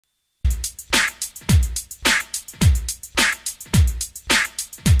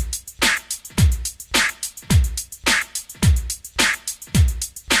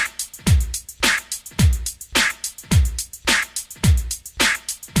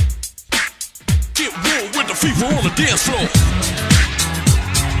Get real with the fever on the dance floor.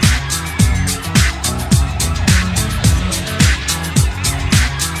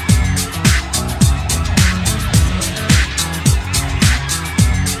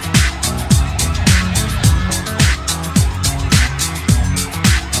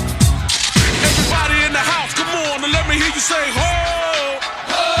 Everybody in the house, come on and let me hear you say ho.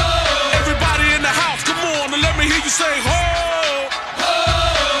 Ho. Everybody in the house, come on and let me hear you say ho.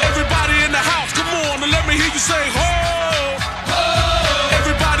 Let me hear you say ho, ho.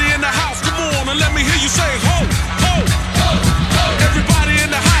 Everybody in the house, come on and let me hear you say ho, ho, ho, ho. Everybody in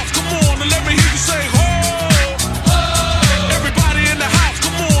the house, come on and let me hear you say ho, ho. Everybody in the house,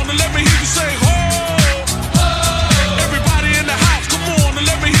 come on and let me hear you say ho, ho. Everybody in the house, come on and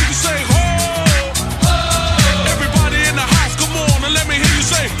let me hear you say ho, ho. Everybody in the house, come on and let me hear you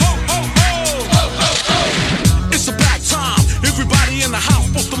say ho, ho, ho, ho, ho, ho. It's about time. Everybody in the house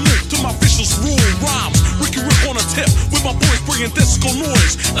supposed to move to my vicious rule rhymes. On a tip with my boys bringing disco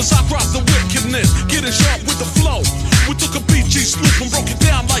noise as I drop the wickedness, getting sharp with the flow. We took a BG swoop and broke it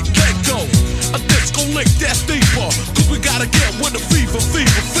down like Gecko. A disco lick that's deeper, cause we gotta get with the fever,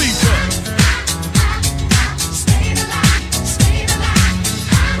 fever, fever.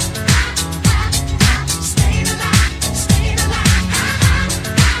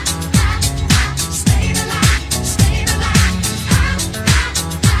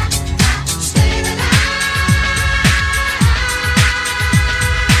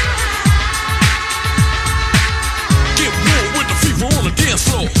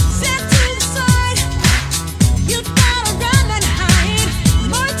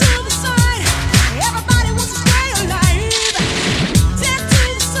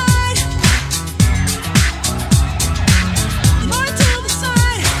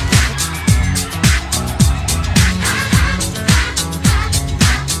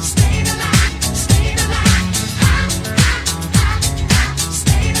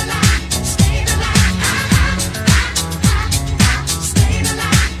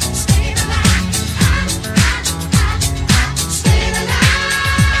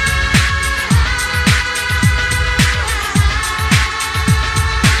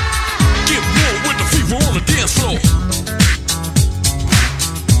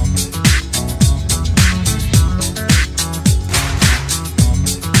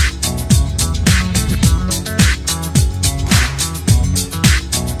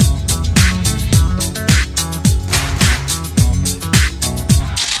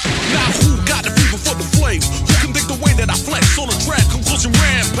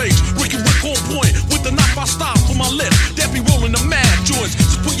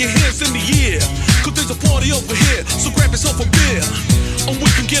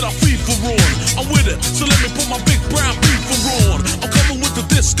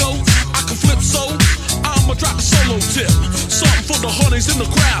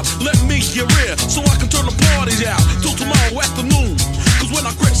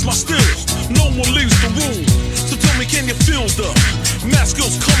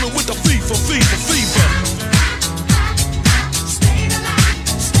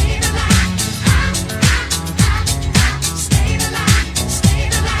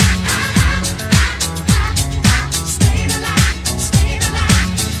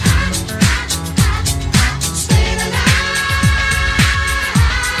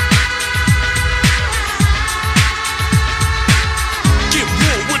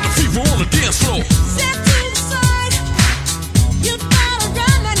 Step to the side, you gotta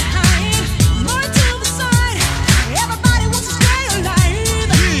run and hide. More to the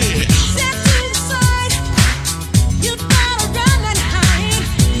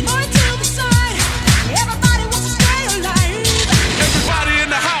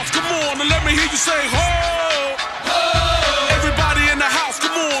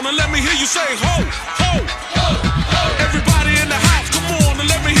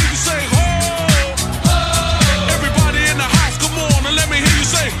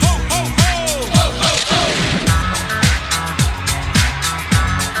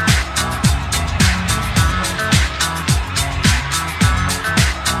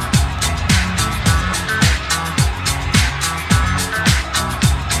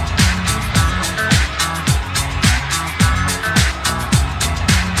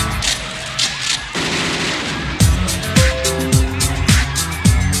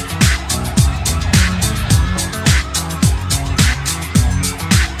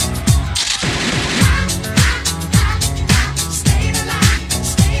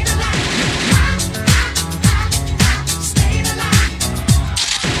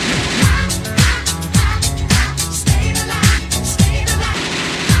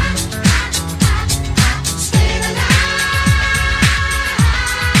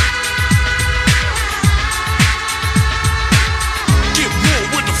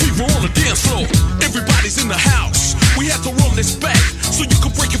you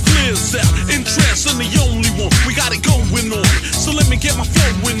can break your flares out. N-Trance and the only one, we got it going on. So let me get my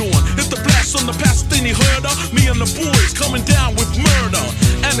flowing on. Hit the blast on the past thing you heard of. Me and the boys coming down with murder,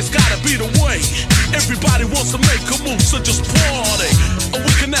 and it's gotta be the way. Everybody wants to make a move, so just party, or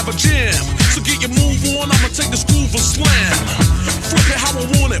we can have a jam. So get your move on, I'ma take this groove and slam. Flip it how I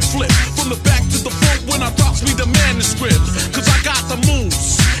want it, flip from the back to the front when I drops me the manuscript. Cause I got the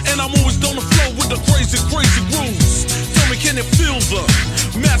moves, and I'm always on the flow with the crazy, crazy grooves. Tell me, can you feel the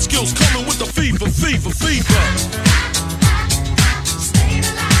mad skills coming with the fever, fever, fever?